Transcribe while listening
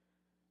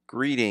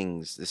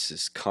Greetings, this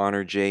is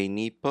Connor J.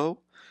 Nepo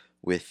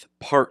with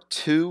part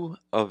 2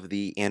 of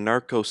the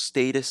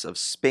Anarcho-Statists of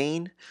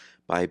Spain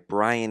by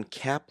Bryan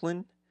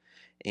Caplan,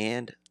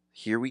 and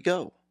here we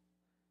go.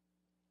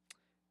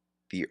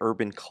 The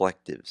Urban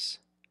Collectives.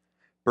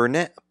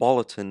 Bernat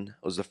Bolleton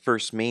was the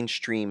first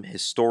mainstream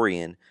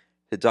historian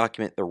to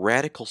document the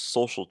radical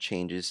social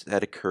changes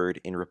that occurred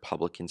in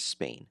Republican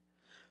Spain.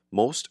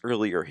 Most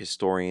earlier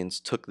historians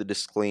took the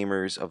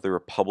disclaimers of the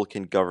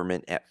Republican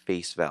government at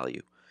face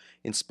value,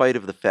 in spite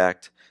of the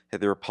fact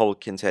that the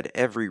Republicans had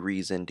every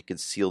reason to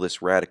conceal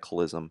this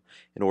radicalism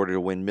in order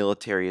to win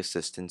military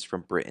assistance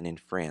from Britain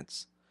and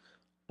France.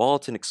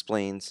 Bolleton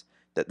explains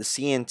that the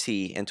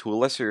CNT, and to a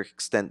lesser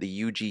extent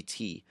the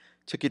UGT,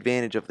 took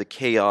advantage of the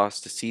chaos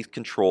to seize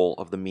control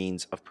of the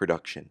means of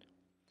production.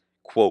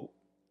 Quote,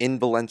 in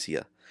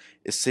Valencia,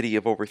 a city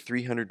of over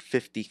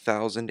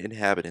 350,000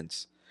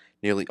 inhabitants,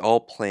 nearly all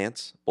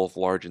plants, both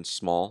large and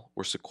small,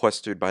 were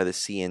sequestered by the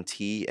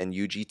CNT and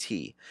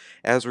UGT,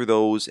 as were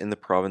those in the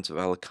province of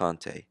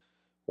Alicante,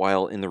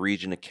 while in the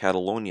region of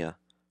Catalonia,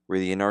 where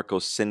the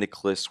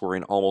anarcho-syndicalists were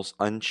in almost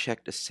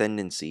unchecked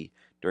ascendancy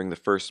during the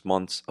first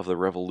months of the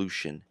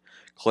revolution,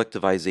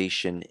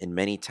 collectivization in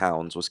many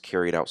towns was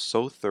carried out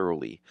so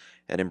thoroughly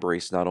it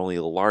embraced not only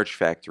the large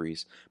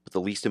factories, but the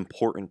least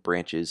important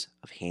branches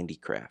of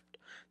handicraft.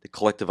 The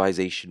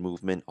collectivization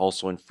movement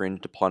also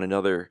infringed upon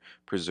another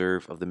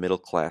preserve of the middle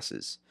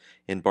classes.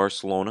 In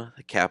Barcelona,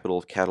 the capital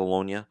of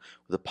Catalonia,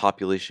 with a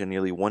population of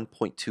nearly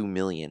 1.2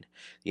 million,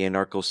 the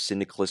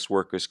anarcho-syndicalist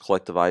workers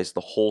collectivized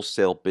the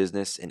wholesale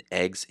business in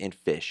eggs and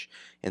fish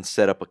and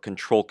set up a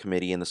control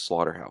committee in the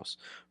slaughterhouse,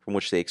 from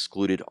which they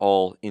excluded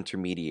all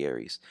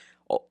intermediaries.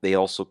 They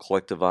also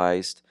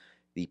collectivized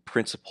the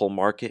principal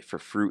market for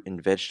fruit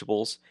and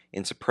vegetables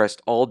and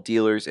suppressed all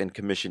dealers and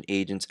commission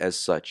agents as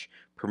such,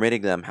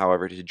 permitting them,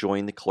 however, to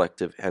join the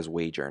collective as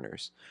wage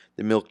earners.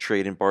 The milk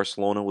trade in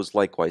Barcelona was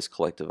likewise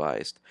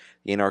collectivized.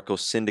 The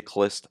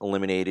anarcho-syndicalists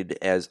eliminated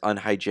as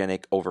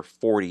unhygienic over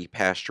 40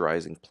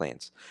 pasteurizing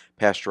plants,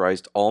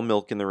 pasteurized all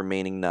milk in the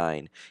remaining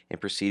 9,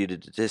 and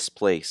proceeded to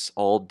displace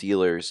all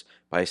dealers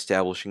by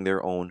establishing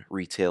their own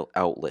retail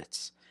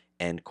outlets.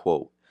 End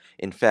quote.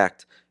 In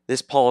fact,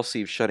 this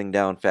policy of shutting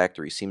down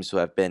factories seems to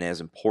have been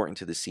as important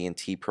to the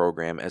CNT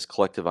program as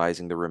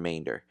collectivizing the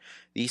remainder.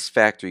 These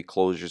factory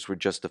closures were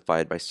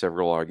justified by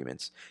several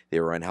arguments. They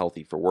were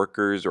unhealthy for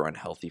workers, or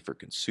unhealthy for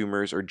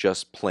consumers, or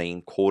just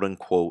plain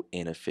quote-unquote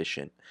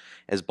inefficient.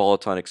 As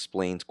Bolleton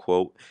explains,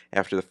 quote,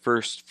 after the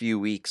first few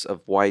weeks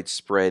of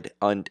widespread,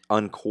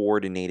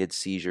 uncoordinated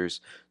seizures,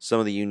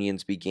 some of the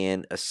unions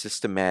began a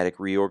systematic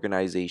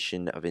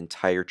reorganization of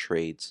entire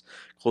trades,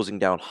 closing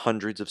down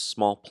hundreds of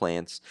small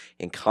plants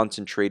and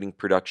concentrating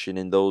production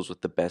in those with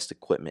the best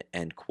equipment,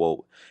 end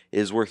quote. It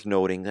is worth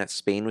noting that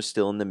Spain was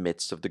still in the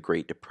midst of the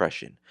Great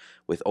Depression,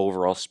 with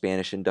overall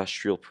Spanish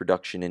industrial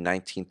production in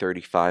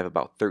 1935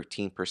 about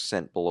 13%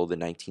 below the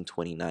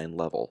 1929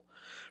 level.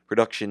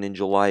 Production in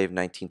July of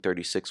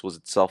 1936 was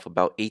itself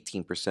about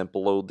 18%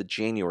 below the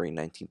January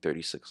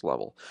 1936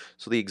 level,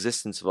 so the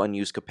existence of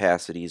unused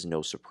capacity is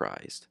no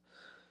surprise.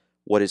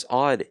 What is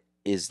odd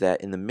is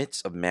that in the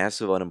midst of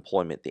massive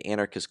unemployment, the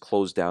anarchists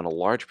closed down a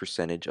large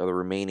percentage of the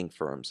remaining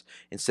firms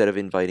instead of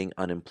inviting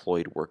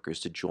unemployed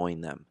workers to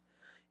join them.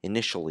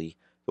 Initially,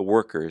 the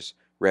workers,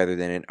 rather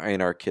than an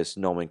anarchist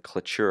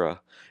nomenclatura,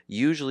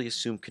 usually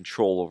assume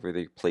control over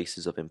their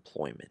places of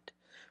employment.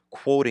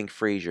 Quoting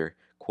Fraser,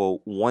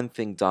 quote, one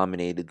thing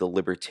dominated the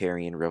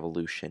libertarian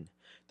revolution: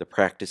 the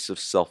practice of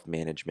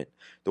self-management,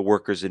 the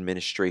workers'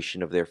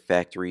 administration of their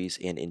factories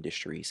and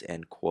industries,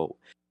 end quote.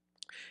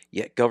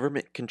 Yet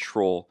government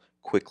control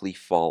quickly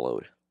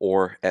followed,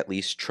 or at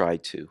least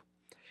tried to.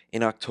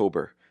 In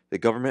October, the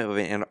government of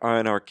an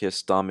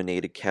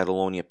anarchist-dominated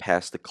Catalonia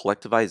passed the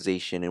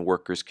Collectivization and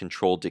Workers'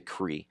 Control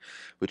Decree,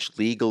 which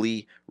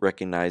legally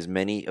recognized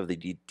many of the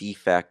de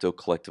facto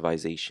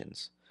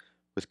collectivizations.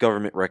 With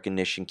government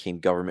recognition came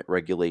government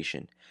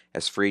regulation,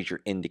 as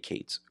Fraser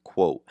indicates,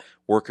 quote,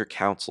 worker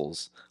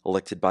councils,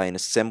 elected by an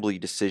assembly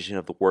decision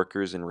of the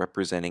workers and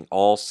representing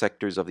all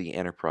sectors of the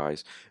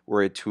enterprise,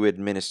 were to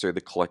administer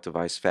the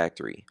collectivized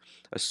factory,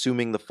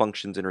 assuming the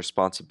functions and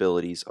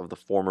responsibilities of the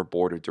former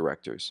board of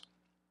directors.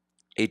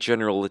 A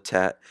general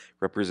etat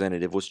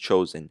representative was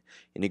chosen,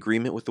 in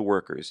agreement with the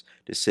workers,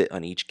 to sit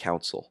on each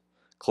council.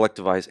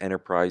 Collectivized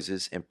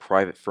enterprises and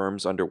private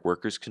firms under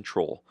workers'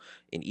 control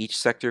in each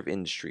sector of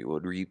industry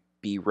would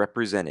be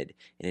represented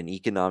in an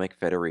economic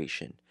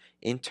federation,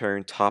 in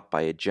turn topped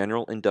by a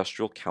general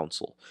industrial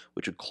council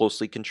which would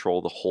closely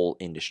control the whole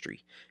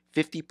industry.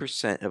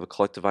 50% of a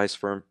collectivized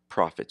firm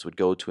profits would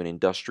go to an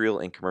industrial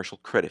and commercial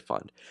credit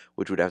fund,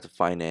 which would have to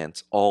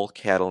finance all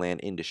Catalan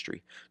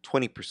industry.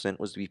 20%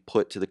 was to be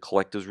put to the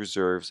collective's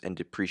reserves and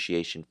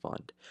depreciation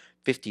fund.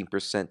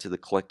 15% to the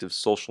collective's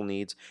social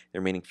needs, the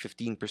remaining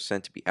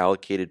 15% to be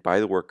allocated by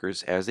the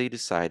workers as they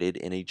decided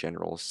in a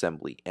general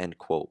assembly, end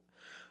quote.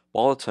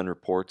 Bolleton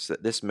reports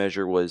that this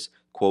measure was,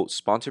 quote,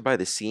 sponsored by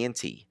the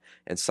CNT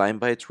and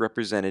signed by its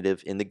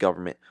representative in the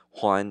government,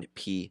 Juan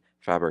P.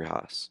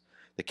 Fabregas,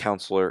 the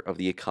Counselor of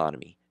the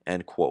Economy,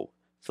 end quote.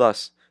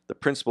 Thus, the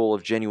principle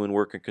of genuine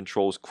worker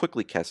control was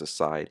quickly cast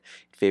aside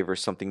in favor of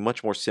something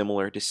much more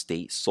similar to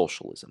state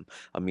socialism.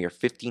 A mere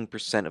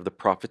 15% of the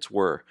profits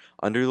were,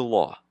 under the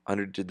law,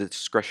 under the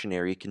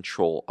discretionary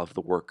control of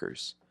the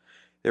workers.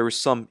 There was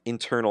some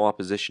internal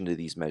opposition to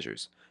these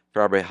measures.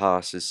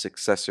 Fabregas's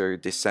successor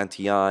de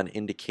Santillán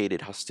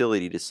indicated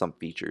hostility to some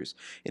features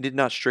and did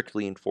not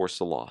strictly enforce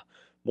the law.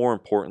 More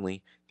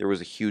importantly, there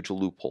was a huge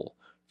loophole.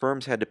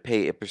 Firms had to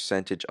pay a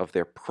percentage of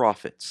their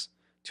profits.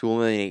 To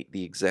eliminate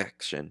the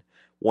exaction,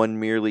 one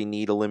merely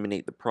need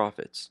eliminate the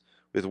profits.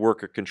 With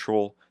worker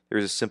control, there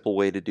is a simple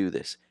way to do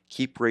this.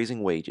 Keep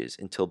raising wages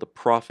until the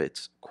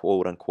profits,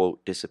 quote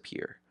unquote,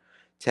 disappear.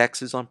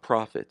 Taxes on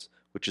profits,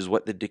 which is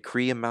what the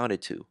decree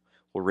amounted to,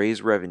 will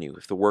raise revenue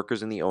if the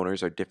workers and the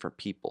owners are different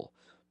people.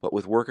 But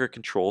with worker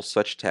control,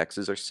 such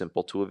taxes are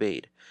simple to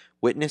evade.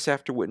 Witness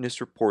after witness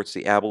reports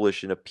the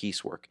abolition of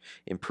piecework,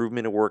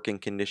 improvement of working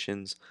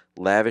conditions,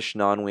 lavish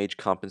non-wage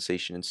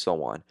compensation, and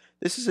so on.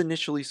 This is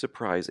initially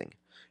surprising.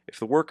 If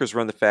the workers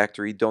run the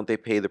factory, don't they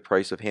pay the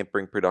price of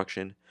hampering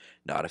production?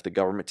 Not if the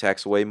government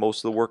tax away most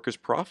of the workers'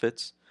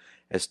 profits.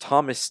 As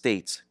Thomas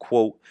states,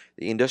 quote,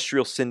 the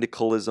industrial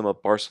syndicalism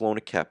of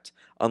Barcelona kept,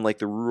 unlike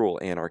the rural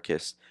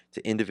anarchists,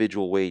 to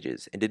individual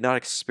wages and did not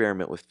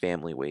experiment with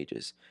family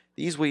wages.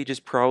 These wages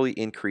probably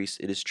increased,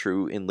 it is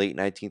true, in late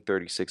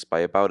 1936 by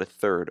about a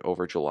third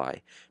over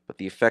July, but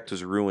the effect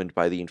was ruined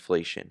by the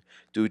inflation,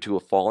 due to a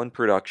fall in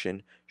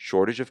production,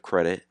 shortage of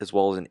credit, as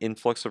well as an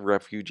influx of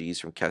refugees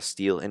from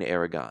Castile and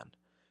Aragon.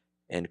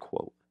 End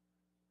quote.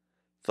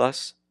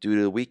 Thus, due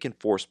to the weak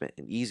enforcement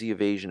and easy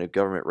evasion of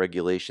government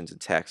regulations and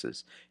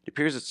taxes, it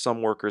appears that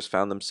some workers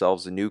found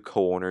themselves the new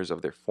co-owners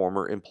of their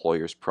former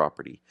employer's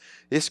property.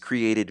 This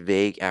created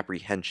vague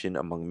apprehension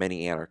among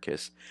many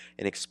anarchists,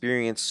 and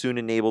experience soon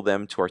enabled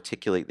them to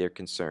articulate their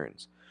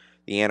concerns.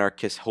 The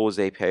anarchist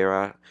José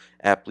Peyrat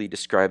aptly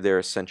described their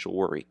essential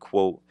worry,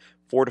 quote,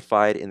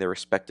 fortified in their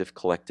respective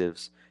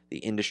collectives, the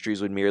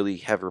industries would merely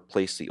have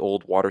replaced the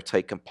old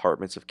watertight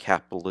compartments of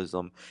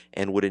capitalism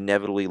and would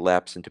inevitably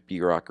lapse into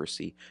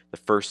bureaucracy, the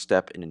first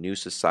step in a new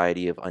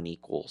society of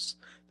unequals.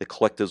 The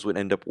collectives would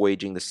end up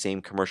waging the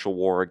same commercial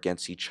war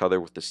against each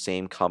other with the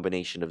same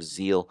combination of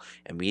zeal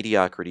and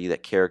mediocrity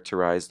that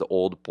characterized the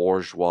old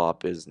bourgeois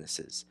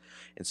businesses.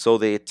 And so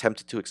they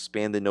attempted to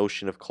expand the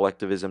notion of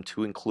collectivism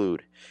to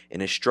include,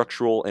 in a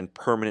structural and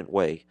permanent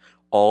way,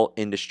 all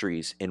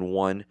industries in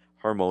one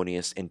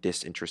harmonious and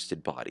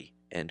disinterested body.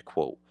 End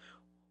quote.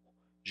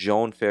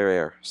 Jean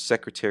Ferrer,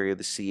 secretary of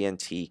the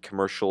CNT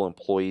Commercial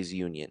Employees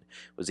Union,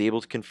 was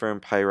able to confirm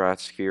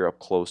Peyrat's fear up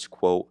close,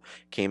 quote,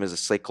 came as a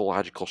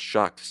psychological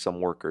shock to some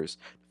workers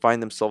to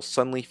find themselves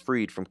suddenly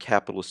freed from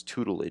capitalist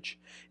tutelage.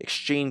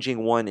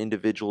 Exchanging one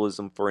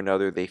individualism for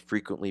another, they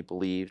frequently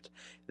believed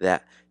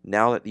that,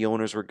 now that the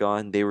owners were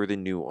gone, they were the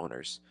new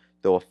owners.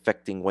 Though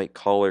affecting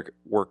white-collar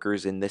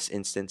workers in this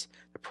instance,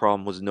 the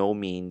problem was no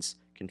means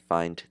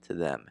confined to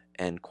them,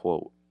 end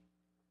quote.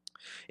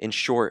 In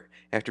short,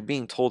 after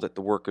being told that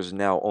the workers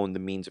now owned the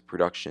means of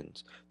production,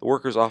 the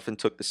workers often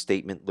took the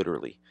statement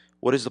literally.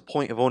 What is the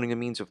point of owning a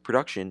means of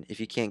production if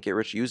you can't get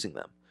rich using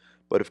them?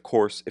 But of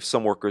course, if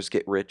some workers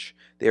get rich,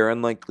 they are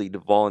unlikely to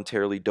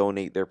voluntarily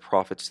donate their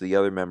profits to the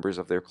other members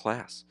of their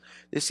class.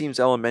 This seems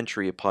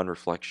elementary upon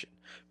reflection,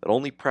 but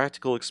only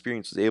practical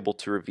experience was able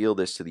to reveal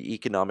this to the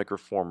economic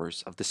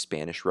reformers of the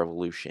Spanish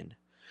Revolution.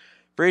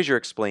 Fraser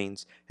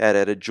explains that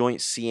at a joint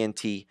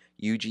CNT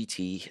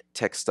UGT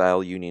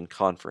Textile Union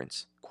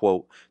conference,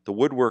 quote, the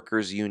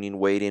Woodworkers Union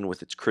weighed in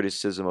with its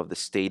criticism of the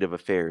state of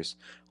affairs,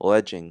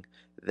 alleging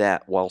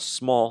that while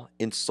small,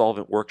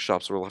 insolvent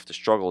workshops were left to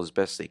struggle as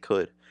best they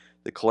could,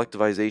 the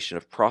collectivization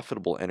of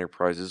profitable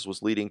enterprises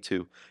was leading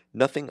to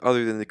nothing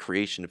other than the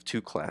creation of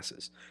two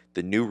classes,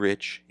 the new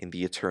rich and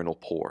the eternal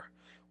poor.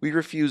 We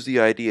refuse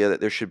the idea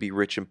that there should be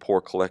rich and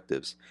poor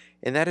collectives,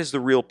 and that is the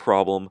real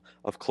problem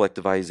of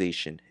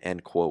collectivization,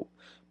 end quote.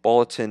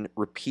 Bulletin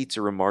repeats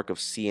a remark of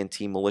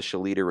CNT militia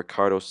leader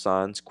Ricardo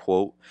Sanz,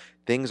 quote,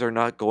 things are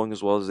not going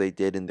as well as they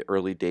did in the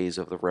early days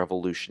of the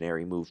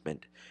revolutionary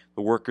movement.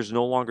 The workers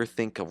no longer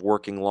think of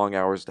working long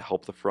hours to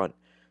help the front.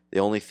 They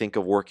only think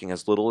of working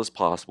as little as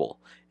possible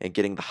and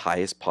getting the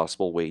highest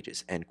possible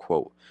wages, end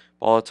quote.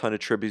 Bulletin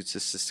attributes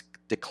this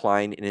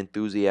decline in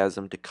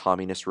enthusiasm to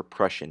communist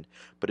repression,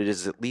 but it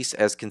is at least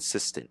as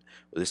consistent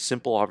with a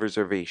simple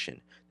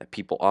observation that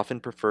people often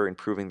prefer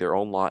improving their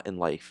own lot in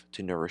life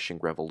to nourishing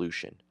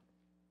revolution.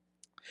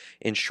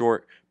 In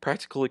short,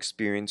 practical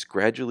experience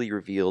gradually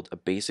revealed a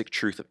basic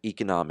truth of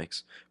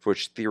economics for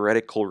which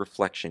theoretical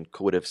reflection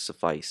could have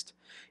sufficed.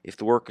 If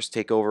the workers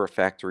take over a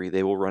factory,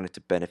 they will run it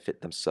to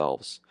benefit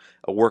themselves.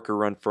 A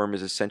worker-run firm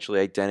is essentially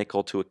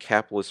identical to a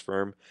capitalist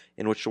firm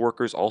in which the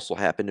workers also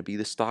happen to be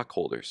the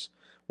stockholders.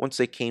 Once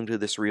they came to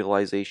this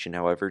realization,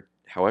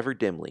 however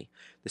dimly,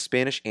 the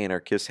Spanish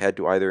anarchists had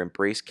to either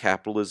embrace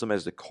capitalism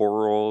as the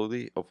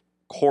corollary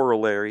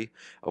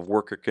of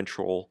worker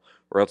control,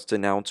 or else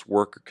denounce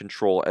worker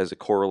control as a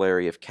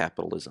corollary of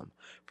capitalism.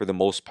 For the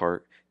most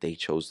part, they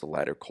chose the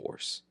latter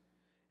course.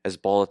 As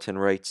Bulletin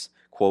writes,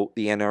 quote,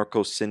 the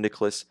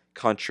anarcho-syndicalists,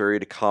 contrary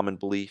to common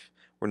belief,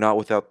 were not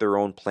without their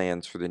own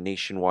plans for the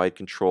nationwide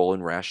control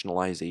and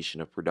rationalization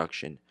of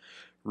production.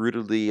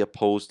 Rootedly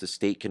opposed to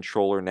state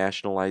control or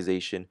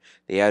nationalization,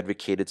 they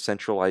advocated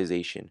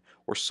centralization,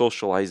 or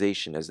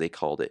socialization as they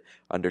called it,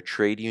 under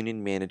trade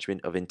union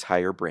management of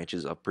entire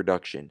branches of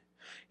production.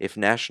 If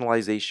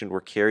nationalization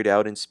were carried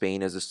out in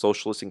Spain as a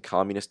socialist and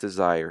communist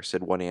desire,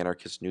 said one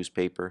anarchist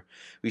newspaper,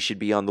 we should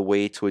be on the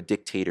way to a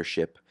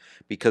dictatorship,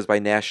 because by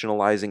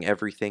nationalizing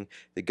everything,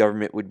 the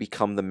government would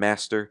become the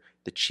master,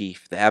 the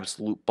chief, the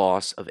absolute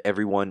boss of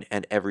everyone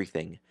and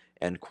everything.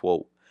 End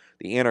quote.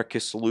 The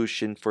anarchist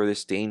solution for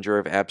this danger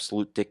of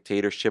absolute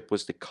dictatorship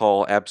was to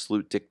call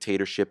absolute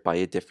dictatorship by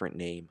a different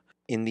name.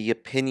 In the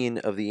opinion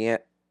of the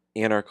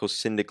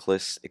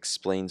anarcho-syndicalists,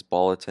 explains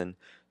Bolton,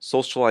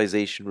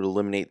 socialization would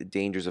eliminate the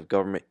dangers of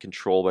government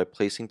control by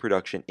placing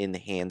production in the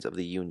hands of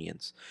the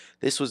unions.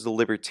 This was the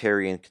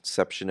libertarian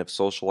conception of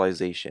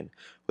socialization,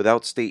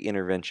 without state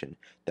intervention,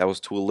 that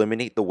was to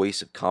eliminate the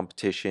waste of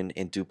competition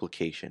and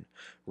duplication,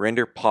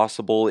 render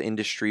possible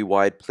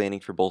industry-wide planning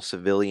for both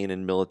civilian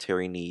and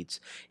military needs,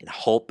 and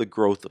halt the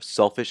growth of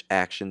selfish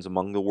actions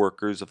among the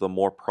workers of the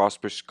more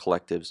prosperous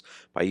collectives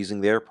by using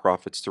their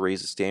profits to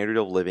raise the standard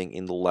of living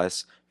in the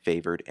less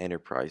favored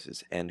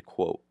enterprises. End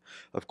quote.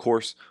 Of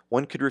course,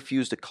 one could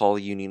refuse to call a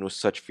union with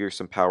such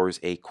fearsome powers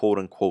a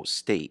quote-unquote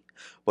state,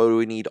 but it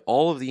would need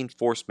all of the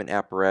enforcement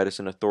apparatus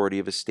and authority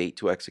of a state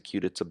to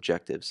execute its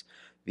objectives.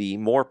 The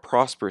more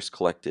prosperous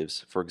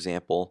collectives, for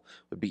example,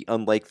 would be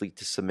unlikely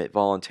to submit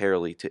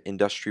voluntarily to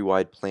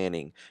industry-wide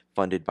planning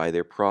funded by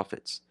their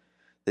profits.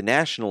 The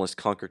nationalists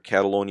conquered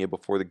Catalonia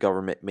before the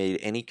government made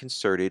any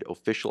concerted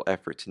official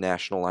effort to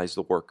nationalize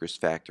the workers'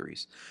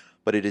 factories,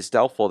 but it is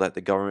doubtful that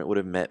the government would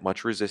have met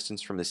much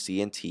resistance from the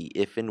CNT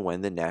if and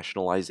when the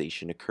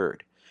nationalization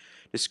occurred.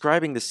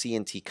 Describing the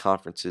CNT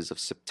conferences of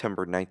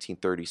September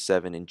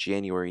 1937 and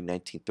January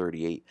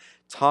 1938,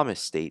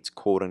 Thomas states,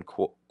 quote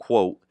unquote,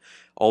 quote,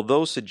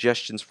 although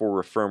suggestions for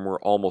reform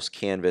were almost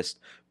canvassed,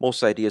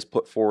 most ideas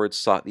put forward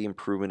sought the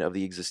improvement of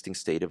the existing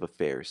state of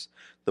affairs.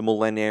 The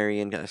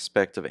millenarian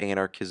aspect of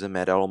anarchism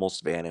had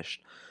almost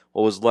vanished.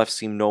 What was left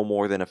seemed no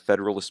more than a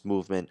federalist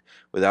movement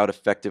without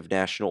effective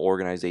national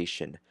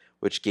organization,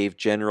 which gave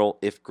general,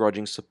 if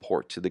grudging,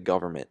 support to the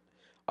government.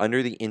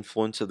 Under the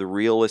influence of the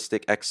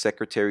realistic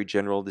ex-Secretary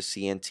General of the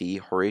CNT,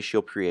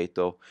 Horatio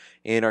Prieto,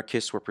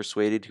 anarchists were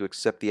persuaded to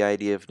accept the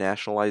idea of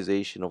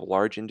nationalization of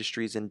large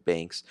industries and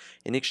banks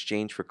in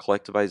exchange for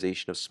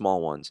collectivization of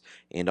small ones,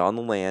 and on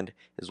the land,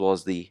 as well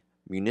as the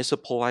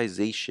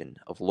municipalization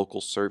of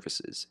local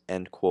services.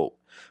 End quote.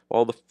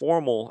 While the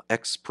formal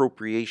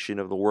expropriation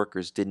of the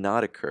workers did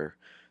not occur,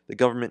 the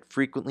government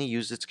frequently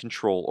used its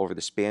control over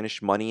the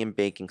Spanish money and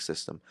banking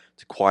system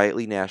to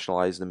quietly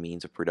nationalize the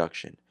means of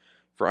production.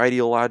 For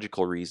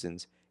ideological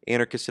reasons,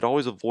 anarchists had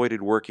always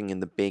avoided working in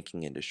the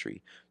banking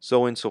industry,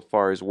 so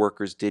insofar as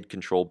workers did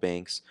control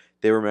banks,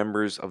 they were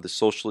members of the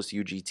socialist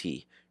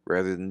UGT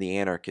rather than the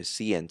anarchist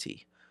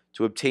CNT.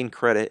 To obtain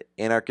credit,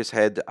 anarchists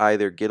had to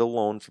either get a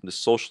loan from the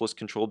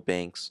socialist-controlled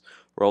banks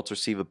or else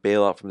receive a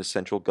bailout from the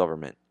central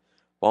government.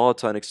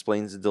 Balaton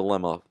explains the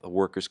dilemma of the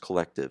workers'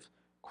 collective.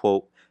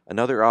 Quote,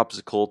 another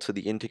obstacle to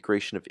the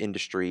integration of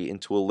industry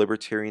into a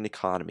libertarian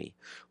economy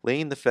lay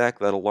in the fact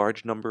that a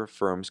large number of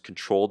firms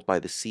controlled by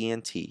the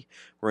CNT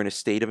were in a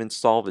state of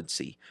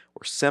insolvency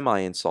or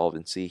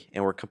semi-insolvency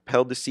and were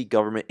compelled to seek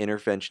government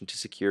intervention to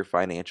secure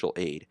financial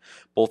aid,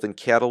 both in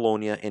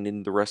Catalonia and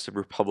in the rest of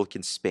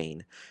Republican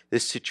Spain.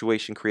 This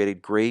situation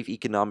created grave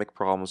economic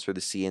problems for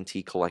the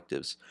CNT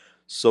collectives.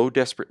 So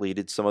desperately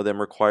did some of them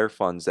require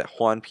funds that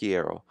Juan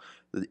Piero,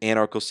 the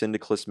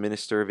anarcho-syndicalist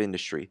minister of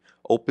industry,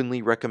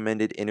 openly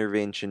recommended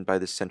intervention by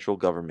the central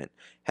government,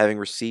 having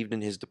received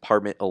in his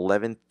department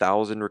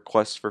 11,000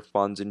 requests for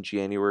funds in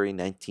January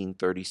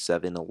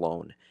 1937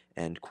 alone.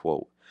 End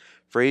quote.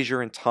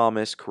 Fraser and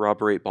Thomas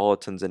corroborate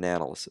Balaton's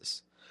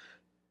analysis.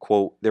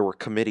 Quote, there were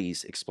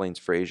committees, explains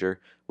Fraser,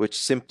 which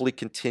simply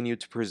continued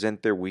to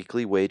present their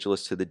weekly wage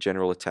list to the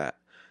general etat,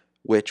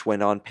 which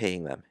went on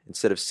paying them,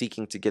 instead of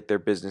seeking to get their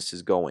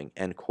businesses going.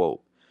 End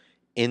quote.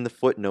 In the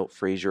footnote,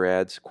 Fraser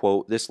adds,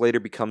 quote, this later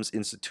becomes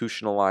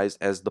institutionalized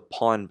as the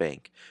pawn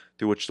bank,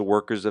 through which the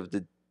workers of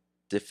the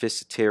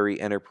deficitary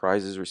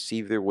enterprises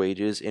receive their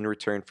wages in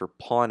return for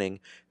pawning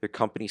their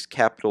company's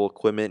capital,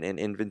 equipment, and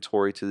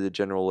inventory to the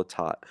general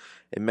etat,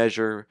 a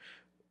measure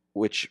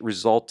which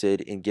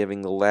resulted in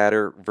giving the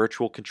latter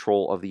virtual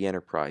control of the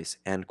enterprise.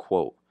 End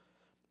quote.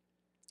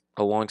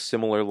 Along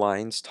similar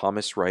lines,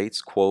 Thomas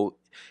writes, quote,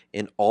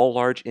 in all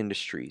large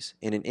industries,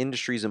 and in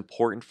industries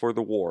important for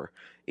the war,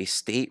 a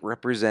state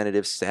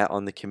representative sat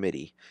on the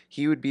committee.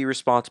 He would be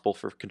responsible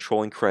for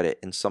controlling credit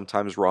and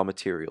sometimes raw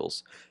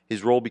materials.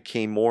 His role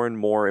became more and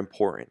more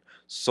important,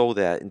 so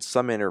that in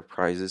some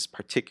enterprises,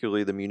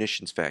 particularly the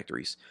munitions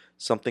factories,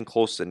 something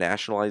close to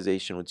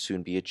nationalization would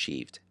soon be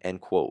achieved.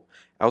 End quote.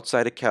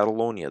 Outside of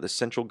Catalonia, the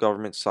central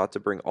government sought to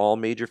bring all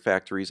major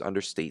factories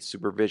under state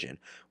supervision,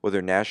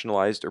 whether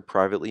nationalized or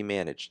privately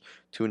managed.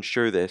 To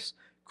ensure this,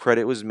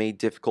 credit was made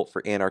difficult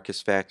for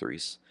anarchist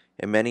factories,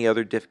 and many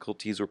other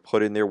difficulties were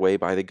put in their way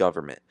by the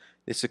government.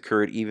 This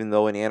occurred even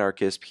though an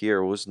anarchist,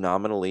 Piero was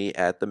nominally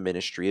at the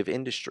Ministry of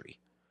Industry.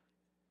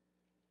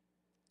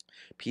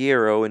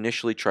 Piero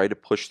initially tried to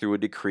push through a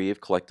decree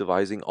of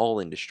collectivizing all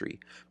industry,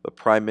 but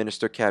Prime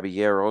Minister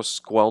Caballero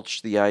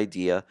squelched the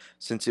idea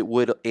since it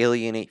would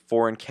alienate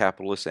foreign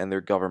capitalists and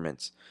their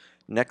governments.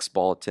 Next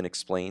bulletin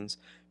explains,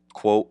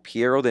 quote,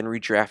 Piero then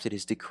redrafted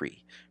his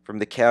decree. From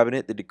the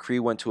cabinet, the decree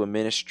went to a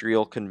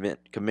ministerial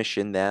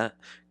commission that,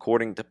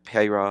 according to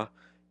Pereira,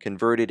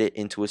 converted it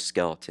into a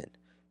skeleton.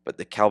 But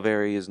the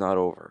Calvary is not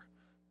over.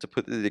 To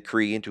put the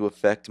decree into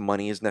effect,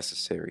 money is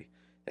necessary.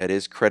 That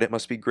is, credit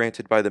must be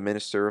granted by the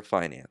Minister of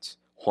Finance,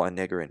 Juan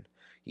Negrin.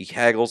 He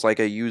haggles like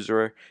a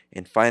usurer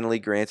and finally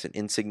grants an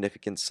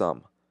insignificant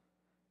sum.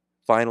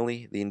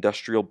 Finally, the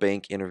industrial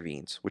bank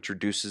intervenes, which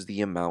reduces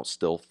the amount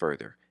still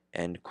further.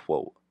 End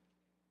quote.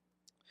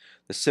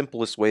 The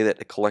simplest way that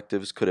the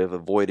collectives could have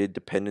avoided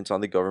dependence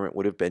on the government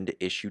would have been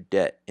to issue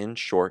debt, in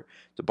short,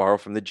 to borrow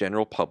from the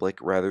general public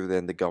rather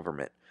than the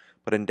government.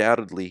 But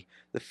undoubtedly,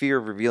 the fear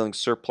of revealing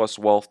surplus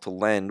wealth to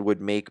lend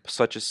would make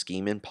such a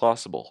scheme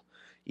impossible.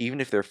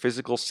 Even if their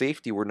physical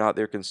safety were not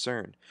their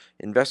concern,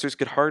 investors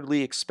could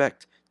hardly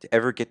expect to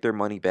ever get their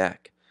money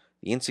back.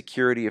 The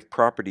insecurity of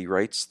property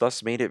rights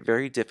thus made it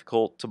very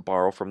difficult to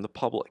borrow from the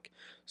public.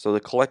 So the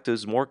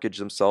collectives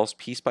mortgaged themselves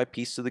piece by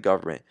piece to the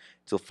government,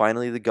 until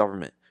finally the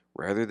government,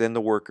 rather than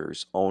the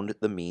workers, owned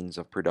the means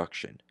of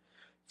production.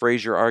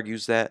 Fraser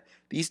argues that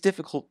these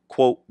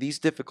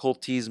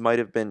difficulties might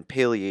have been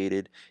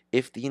palliated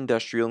if the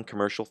industrial and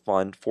commercial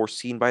fund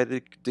foreseen by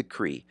the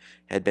decree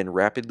had been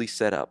rapidly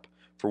set up,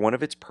 for one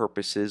of its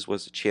purposes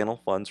was to channel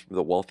funds from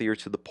the wealthier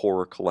to the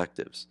poorer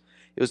collectives.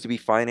 It was to be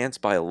financed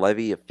by a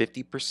levy of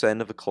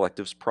 50% of a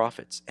collective's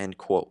profits. End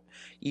quote.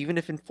 Even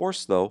if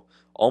enforced, though,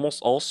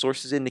 almost all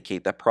sources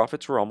indicate that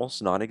profits were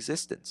almost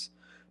non-existent.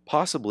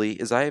 Possibly,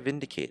 as I have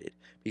indicated,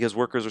 because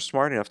workers are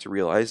smart enough to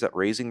realize that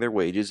raising their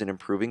wages and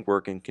improving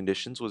working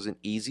conditions was an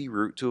easy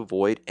route to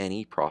avoid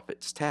any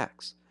profits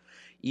tax.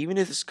 Even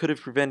if this could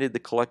have prevented the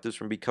collectives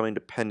from becoming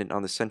dependent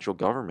on the central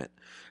government,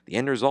 the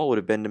end result would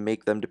have been to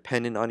make them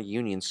dependent on a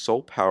union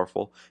so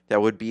powerful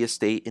that would be a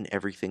state in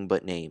everything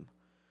but name.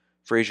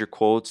 Fraser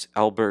quotes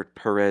Albert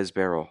Perez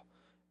Barrel,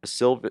 a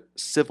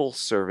civil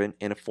servant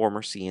and a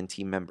former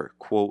CNT member.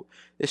 Quote,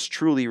 this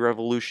truly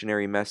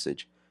revolutionary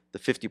message, the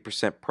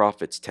 50%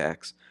 profits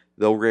tax,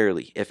 though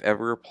rarely, if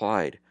ever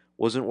applied,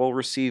 wasn't well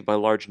received by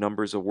large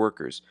numbers of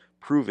workers,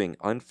 proving,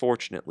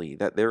 unfortunately,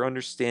 that their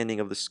understanding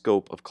of the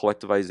scope of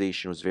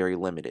collectivization was very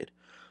limited.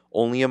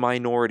 Only a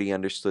minority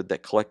understood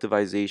that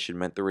collectivization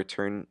meant the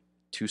return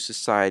to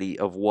society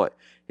of what,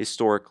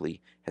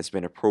 historically, has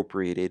been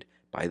appropriated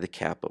by the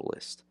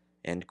capitalist.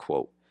 End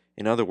quote.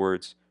 In other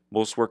words,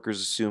 most workers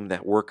assumed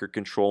that worker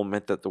control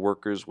meant that the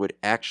workers would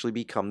actually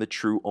become the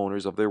true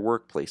owners of their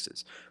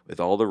workplaces, with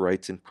all the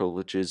rights and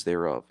privileges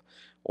thereof.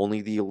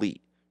 Only the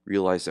elite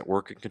realized that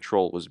worker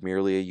control was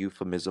merely a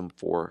euphemism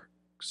for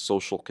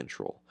social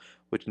control,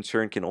 which in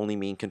turn can only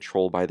mean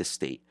control by the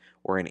state,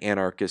 or an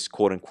anarchist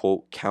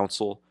quote-unquote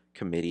council,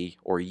 committee,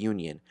 or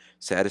union,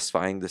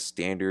 satisfying the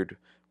standard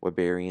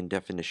Weberian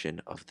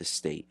definition of the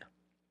state.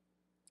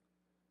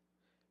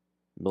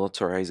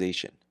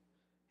 Militarization.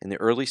 In the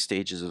early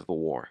stages of the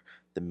war,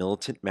 the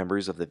militant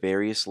members of the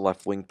various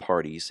left-wing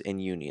parties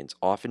and unions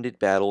often did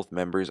battle with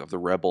members of the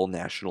rebel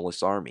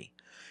Nationalist Army.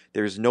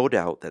 There is no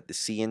doubt that the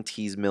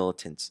CNT's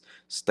militants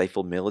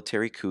stifled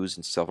military coups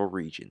in several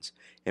regions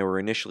and were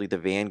initially the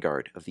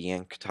vanguard of the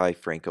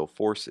anti-Franco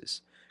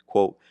forces.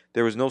 Quote,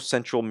 there was no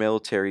central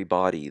military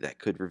body that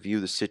could review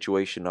the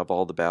situation of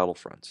all the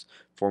battlefronts,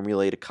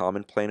 formulate a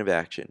common plan of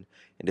action,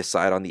 and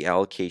decide on the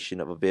allocation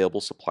of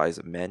available supplies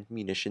of men,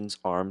 munitions,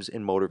 arms,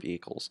 and motor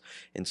vehicles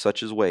in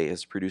such a way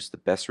as to produce the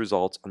best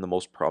results on the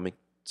most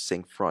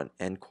promising front,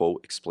 end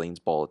quote, explains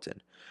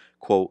Bulletin.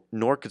 Quote,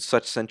 nor could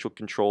such central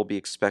control be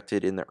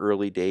expected in the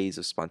early days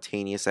of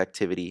spontaneous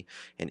activity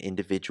and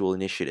individual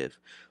initiative.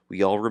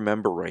 We all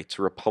remember Wright's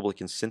a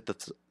Republican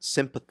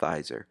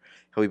sympathizer,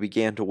 how he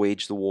began to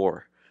wage the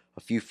war.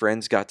 A few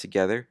friends got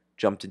together,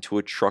 jumped into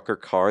a truck or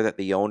car that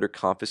they owned or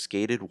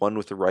confiscated, one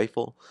with a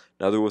rifle,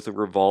 another with a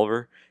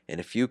revolver,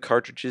 and a few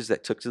cartridges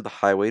that took to the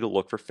highway to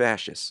look for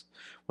fascists.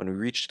 When we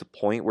reached the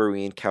point where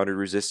we encountered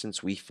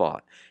resistance, we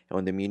fought, and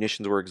when the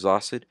munitions were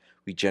exhausted,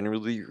 we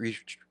generally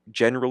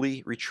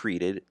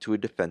retreated to a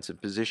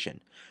defensive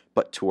position,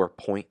 but to our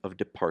point of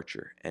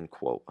departure, end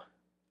quote.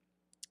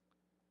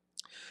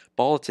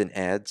 Bulletin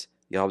adds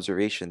the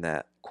observation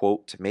that,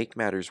 quote, to make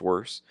matters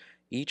worse,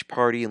 each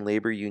party and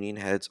labor union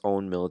had its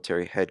own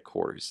military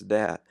headquarters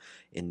that,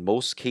 in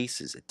most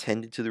cases,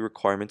 attended to the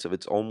requirements of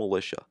its own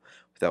militia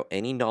without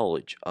any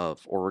knowledge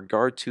of or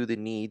regard to the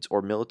needs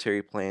or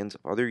military plans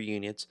of other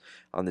units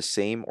on the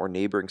same or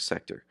neighboring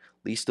sector,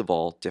 least of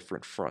all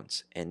different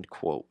fronts, end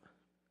quote.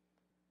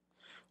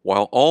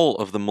 While all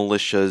of the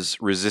militias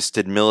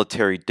resisted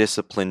military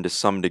discipline to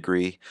some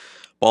degree,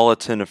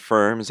 Bulletin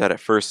affirms that at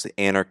first the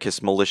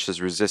anarchist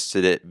militias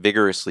resisted it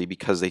vigorously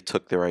because they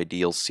took their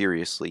ideals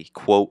seriously.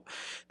 Quote,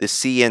 the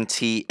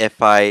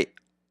CNT-FII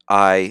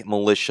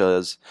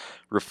militias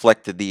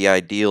reflected the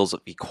ideals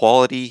of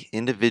equality,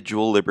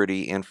 individual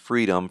liberty, and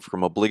freedom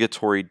from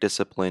obligatory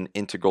discipline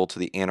integral to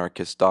the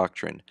anarchist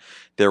doctrine.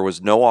 There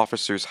was no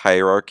officers'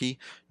 hierarchy,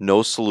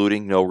 no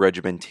saluting, no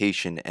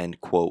regimentation,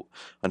 end quote.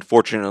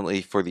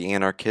 Unfortunately for the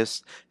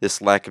anarchists, this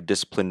lack of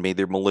discipline made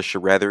their militia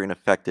rather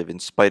ineffective in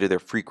spite of their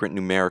frequent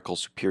numerical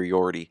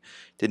superiority.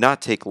 It did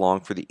not take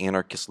long for the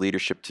anarchist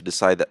leadership to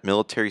decide that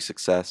military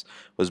success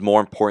was more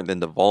important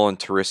than the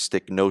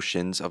voluntaristic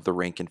notions of the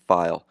rank and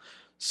file.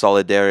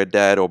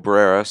 Solidaridad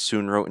Obrera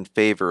soon wrote in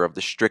favor of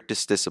the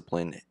strictest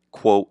discipline.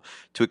 Quote,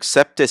 to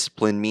accept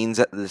discipline means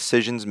that the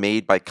decisions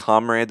made by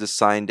comrades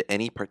assigned to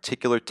any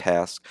particular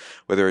task,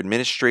 whether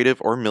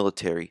administrative or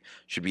military,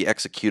 should be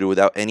executed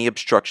without any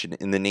obstruction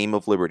in the name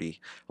of liberty,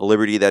 a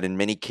liberty that in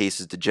many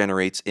cases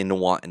degenerates into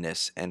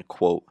wantonness. End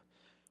quote.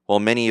 While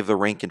many of the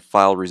rank and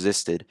file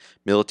resisted,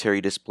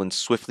 military discipline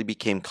swiftly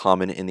became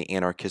common in the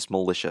anarchist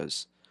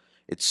militias.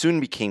 It soon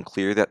became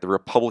clear that the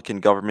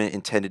Republican government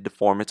intended to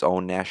form its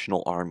own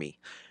national army.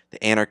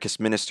 The anarchist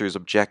ministers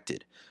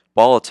objected.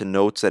 Bolotin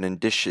notes that in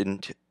addition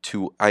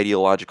to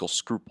ideological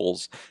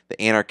scruples, the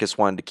anarchists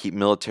wanted to keep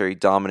military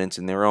dominance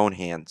in their own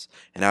hands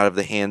and out of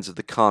the hands of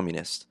the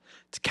communists.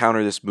 To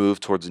counter this move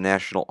towards a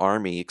national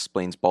army,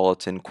 explains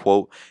Bolotin,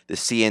 quote, the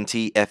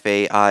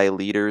CNT-FAI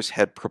leaders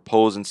had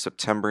proposed in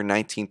September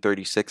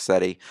 1936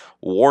 that a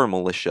war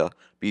militia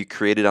be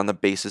created on the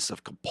basis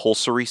of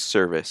compulsory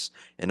service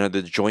and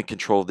under the joint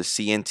control of the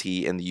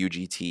CNT and the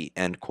UGT,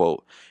 end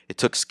quote. It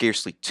took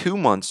scarcely 2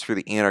 months for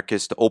the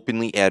anarchists to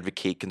openly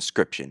advocate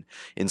conscription,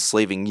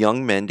 enslaving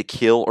young men to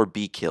kill or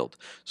be killed,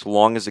 so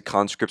long as the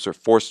conscripts are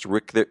forced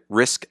to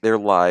risk their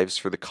lives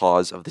for the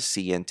cause of the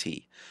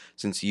CNT.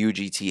 Since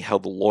UGT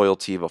held the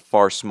loyalty of a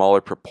far smaller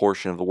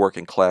proportion of the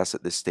working class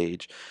at this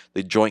stage,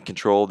 the joint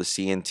control of the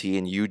CNT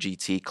and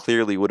UGT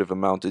clearly would have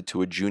amounted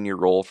to a junior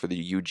role for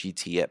the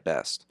UGT at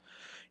best.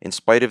 In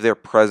spite of their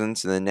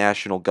presence in the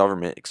national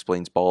government,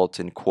 explains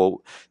Bolotin,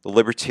 quote, the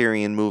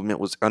libertarian movement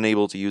was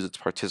unable to use its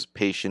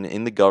participation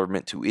in the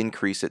government to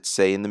increase its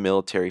say in the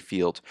military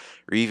field,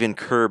 or even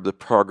curb the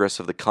progress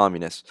of the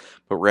communists,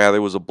 but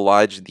rather was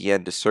obliged in the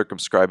end to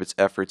circumscribe its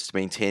efforts to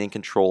maintaining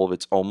control of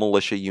its own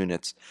militia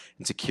units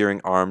and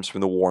securing arms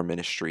from the War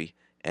Ministry,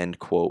 end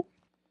quote.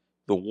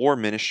 The War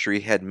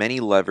Ministry had many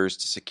levers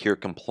to secure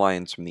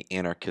compliance from the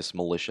anarchist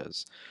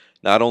militias.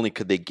 Not only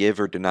could they give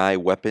or deny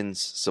weapons,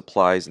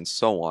 supplies, and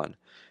so on,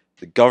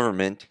 the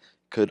government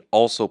could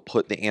also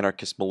put the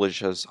anarchist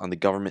militias on the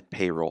government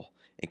payroll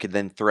and could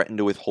then threaten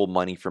to withhold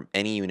money from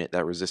any unit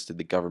that resisted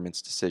the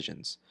government's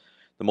decisions.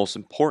 The most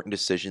important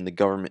decision the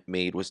government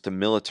made was to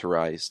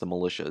militarize the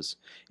militias,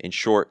 in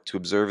short, to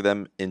observe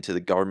them into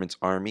the government's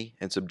army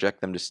and subject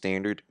them to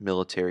standard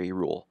military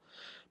rule.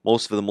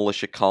 Most of the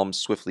militia columns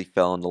swiftly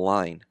fell into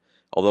line,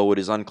 although it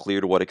is unclear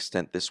to what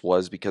extent this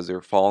was because they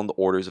were following the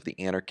orders of the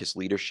anarchist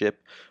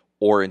leadership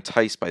or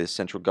enticed by the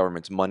central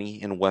government's money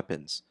and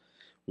weapons.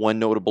 One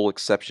notable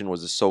exception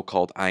was the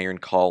so-called Iron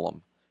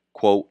Column.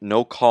 Quote,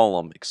 no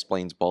column,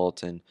 explains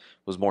Bolotin,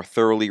 was more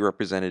thoroughly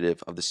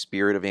representative of the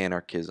spirit of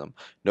anarchism.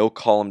 No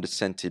column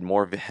dissented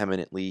more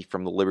vehemently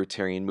from the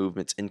libertarian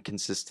movement's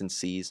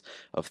inconsistencies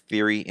of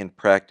theory and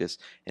practice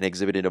and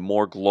exhibited a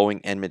more glowing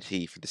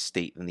enmity for the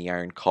state than the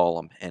Iron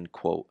Column, end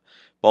quote.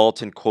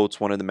 Bolotin quotes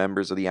one of the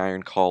members of the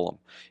Iron Column,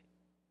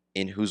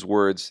 in whose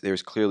words there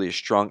is clearly a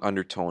strong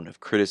undertone of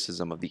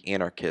criticism of the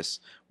anarchists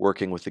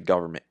working with the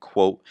government.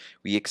 Quote,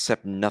 we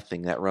accept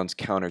nothing that runs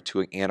counter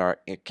to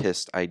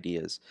anarchist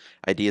ideas,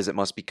 ideas that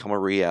must become a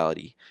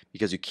reality,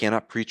 because you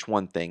cannot preach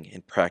one thing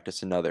and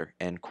practice another,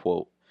 end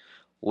quote.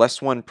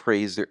 Lest one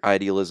praise their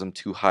idealism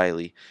too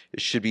highly, it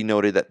should be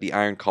noted that the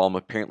Iron Column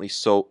apparently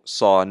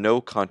saw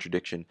no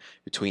contradiction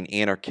between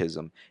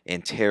anarchism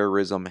and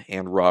terrorism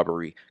and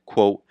robbery.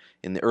 Quote,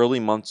 in the early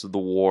months of the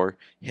war,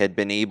 it had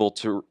been able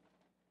to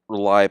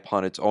rely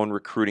upon its own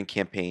recruiting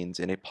campaigns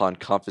and upon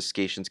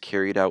confiscations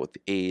carried out with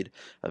the aid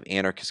of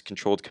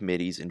anarchist-controlled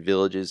committees in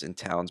villages and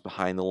towns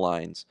behind the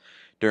lines.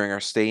 During our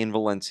stay in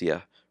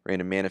Valencia,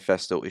 ran a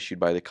manifesto issued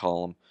by the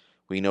column,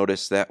 we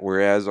noticed that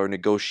whereas our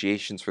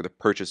negotiations for the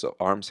purchase of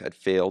arms had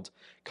failed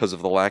because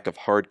of the lack of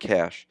hard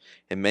cash,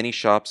 in many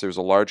shops there was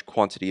a large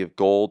quantity of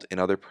gold and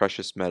other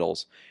precious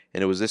metals,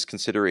 and it was this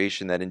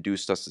consideration that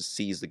induced us to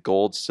seize the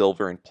gold,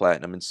 silver, and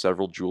platinum in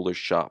several jewelers'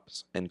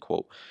 shops. End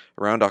quote.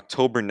 Around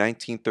October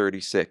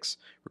 1936,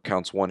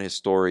 recounts one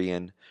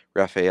historian,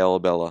 Rafael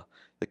Abella,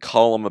 the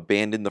column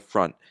abandoned the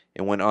front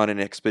and went on an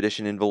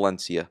expedition in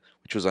Valencia,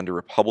 which was under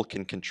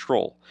Republican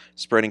control,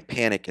 spreading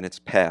panic in its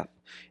path.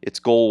 Its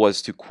goal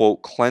was to,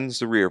 quote, cleanse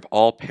the rear of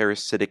all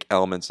parasitic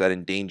elements that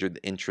endangered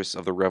the interests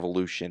of the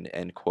revolution,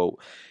 end quote.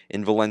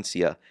 In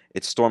Valencia,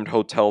 it stormed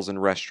hotels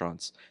and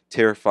restaurants,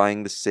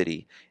 terrifying the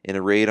city. In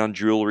a raid on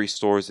jewelry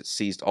stores, it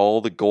seized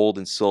all the gold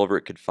and silver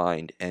it could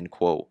find, end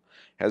quote.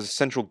 As the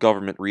central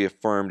government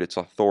reaffirmed its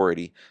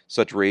authority,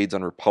 such raids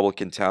on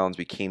Republican towns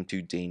became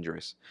too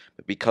dangerous.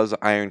 But because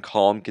the Iron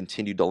Column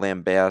continued to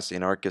lambaste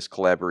anarchist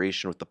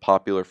collaboration with the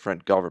Popular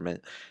Front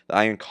government, the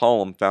Iron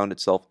Column found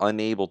itself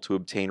unable to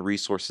obtain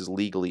resources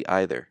legally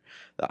either.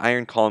 The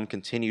Iron Column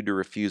continued to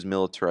refuse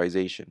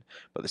militarization,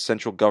 but the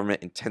central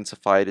government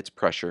intensified its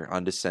pressure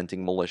on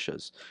dissenting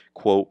militias.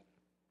 Quote,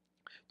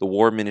 the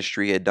War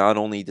Ministry had not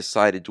only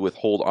decided to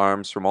withhold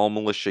arms from all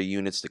militia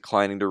units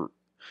declining to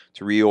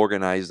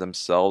reorganize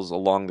themselves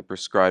along the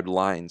prescribed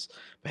lines,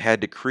 but had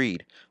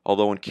decreed,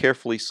 although in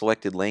carefully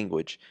selected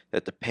language,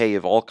 that the pay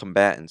of all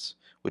combatants,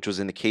 which was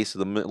in the case of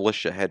the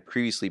militia, had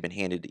previously been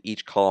handed to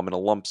each column in a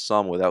lump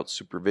sum without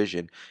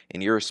supervision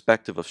and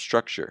irrespective of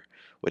structure,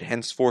 would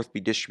henceforth be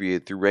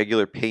distributed through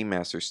regular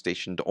paymasters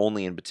stationed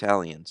only in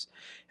battalions.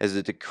 As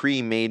the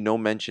decree made no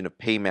mention of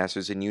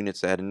paymasters in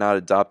units that had not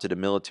adopted a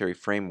military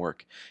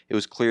framework, it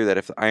was clear that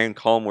if the Iron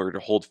Column were to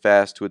hold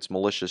fast to its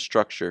militia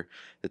structure,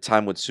 the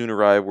time would soon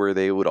arrive where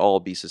they would all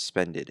be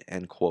suspended.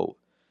 End quote.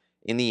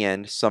 In the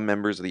end, some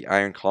members of the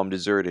Iron Column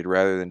deserted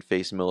rather than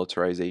face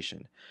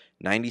militarization.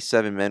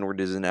 97 men were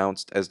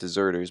denounced as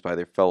deserters by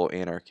their fellow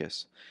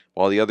anarchists,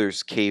 while the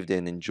others caved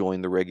in and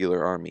joined the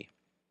regular army.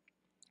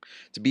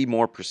 To be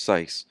more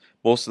precise,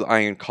 most of the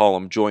Iron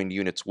Column joined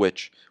units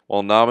which,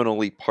 while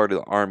nominally part of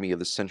the army of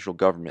the central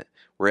government,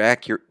 were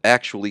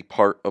actually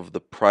part of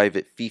the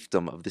private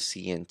fiefdom of the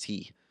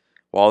CNT.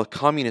 While the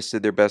communists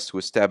did their best to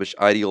establish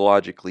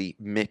ideologically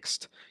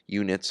mixed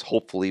units,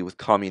 hopefully with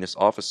communist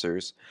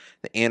officers,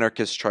 the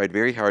anarchists tried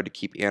very hard to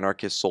keep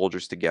anarchist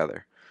soldiers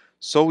together.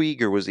 So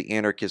eager was the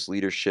anarchist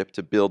leadership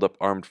to build up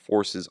armed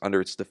forces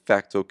under its de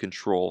facto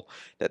control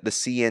that the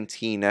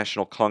CNT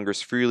National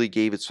Congress freely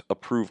gave its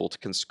approval to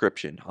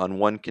conscription on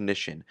one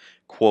condition,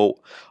 quote,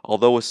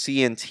 although a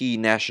CNT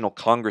National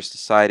Congress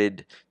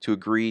decided to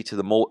agree to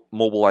the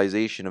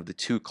mobilization of the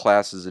two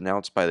classes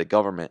announced by the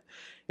government,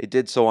 it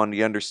did so on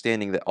the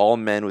understanding that all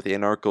men with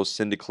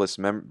anarcho-syndicalist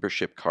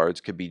membership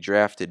cards could be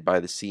drafted by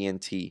the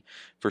CNT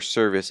for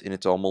service in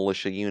its own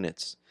militia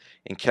units.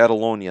 In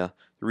Catalonia,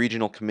 the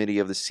regional committee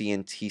of the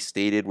CNT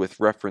stated with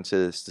reference to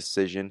this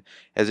decision,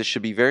 as it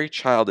should be very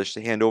childish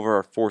to hand over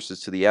our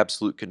forces to the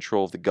absolute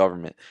control of the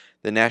government,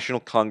 the National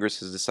Congress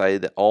has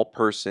decided that all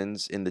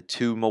persons in the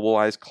two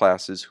mobilized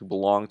classes who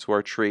belong to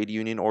our trade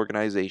union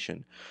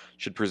organization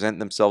should present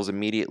themselves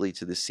immediately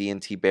to the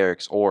CNT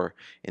barracks or,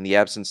 in the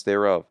absence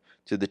thereof,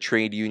 to the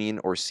trade union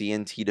or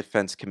CNT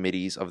defense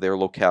committees of their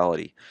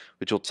locality,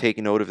 which will take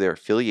note of their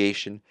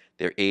affiliation,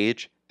 their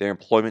age, their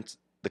employment,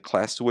 the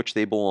class to which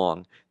they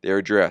belong, their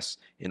address,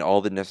 and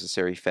all the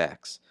necessary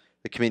facts.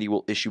 The committee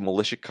will issue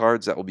militia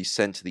cards that will be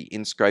sent to the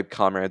inscribed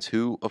comrades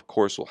who, of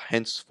course, will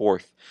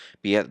henceforth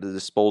be at the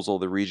disposal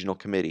of the regional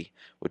committee,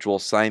 which will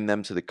assign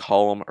them to the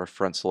column or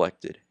front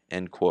selected.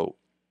 End quote.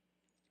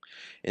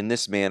 In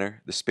this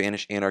manner, the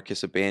Spanish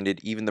anarchists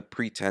abandoned even the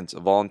pretense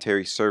of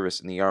voluntary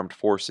service in the armed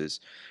forces.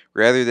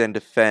 Rather than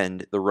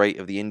defend the right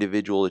of the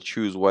individual to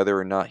choose whether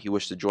or not he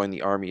wished to join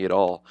the army at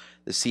all,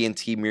 the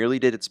CNT merely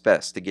did its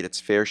best to get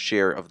its fair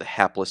share of the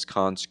hapless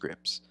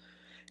conscripts.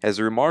 As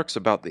the remarks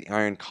about the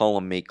Iron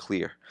Column make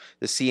clear,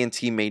 the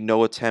CNT made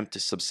no attempt to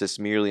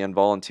subsist merely on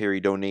voluntary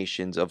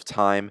donations of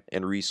time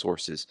and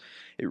resources.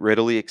 It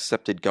readily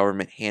accepted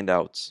government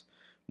handouts.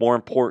 More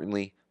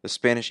importantly, the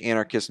Spanish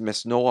anarchists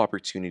missed no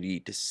opportunity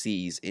to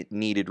seize it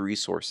needed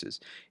resources.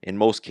 In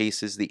most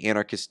cases, the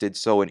anarchists did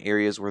so in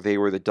areas where they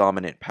were the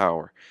dominant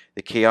power.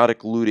 The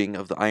chaotic looting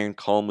of the Iron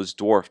Column was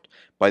dwarfed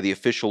by the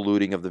official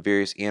looting of the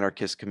various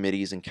anarchist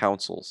committees and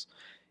councils.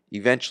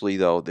 Eventually,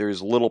 though, there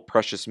is little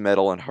precious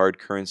metal and hard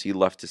currency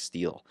left to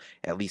steal,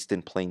 at least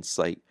in plain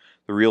sight.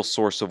 The real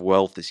source of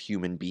wealth is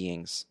human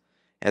beings.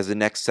 As the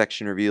next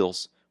section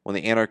reveals, when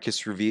the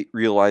anarchists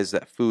realized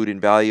that food and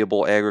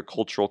valuable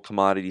agricultural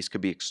commodities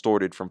could be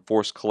extorted from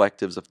forced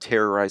collectives of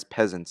terrorized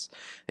peasants,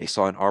 they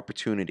saw an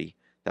opportunity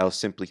that was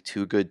simply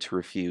too good to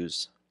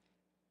refuse.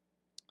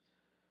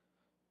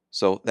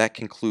 So that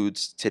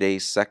concludes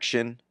today's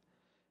section.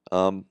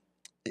 Um,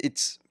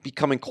 it's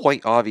becoming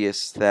quite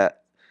obvious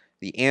that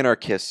the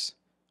anarchists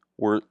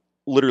were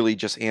literally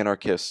just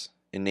anarchists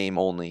in name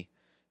only.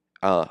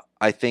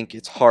 I think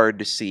it's hard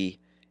to see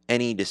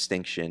any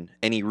distinction,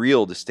 any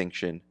real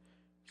distinction,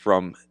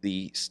 from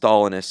the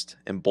Stalinists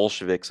and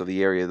Bolsheviks of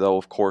the area, though,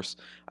 of course,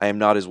 I am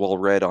not as well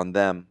read on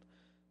them.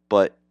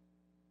 But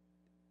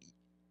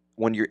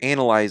when you're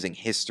analyzing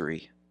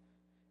history,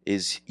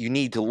 is you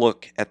need to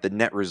look at the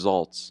net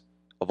results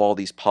of all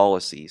these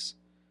policies.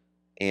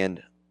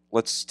 And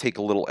let's take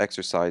a little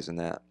exercise in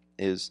that.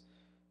 Is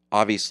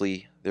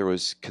obviously there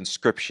was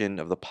conscription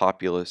of the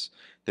populace,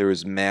 there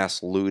was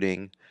mass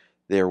looting,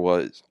 there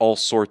was all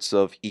sorts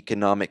of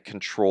economic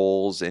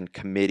controls and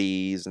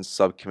committees and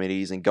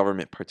subcommittees and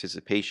government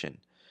participation.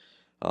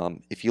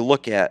 If you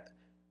look at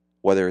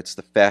whether it's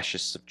the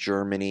fascists of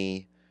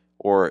Germany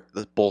or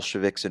the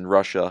Bolsheviks in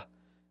Russia,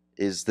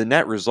 is the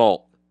net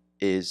result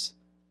is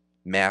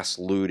mass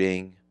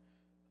looting,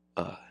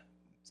 uh,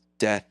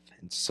 death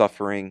and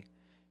suffering.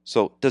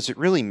 So does it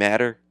really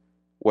matter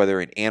whether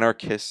an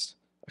anarchist,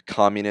 a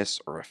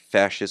communist or a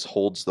fascist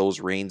holds those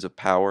reins of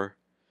power.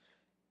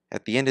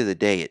 At the end of the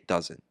day, it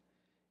doesn't.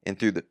 And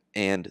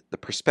the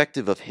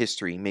perspective of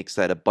history makes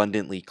that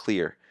abundantly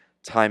clear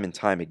time and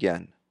time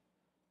again.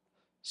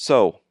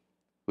 So,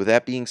 with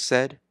that being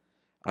said,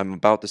 I'm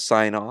about to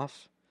sign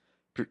off.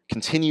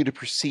 Continue to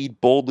proceed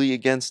boldly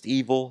against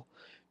evil.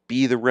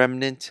 Be the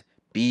remnant.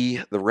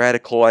 Be the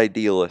radical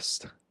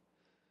idealist.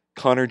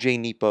 Connor J.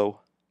 Nepo,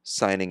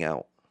 signing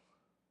out.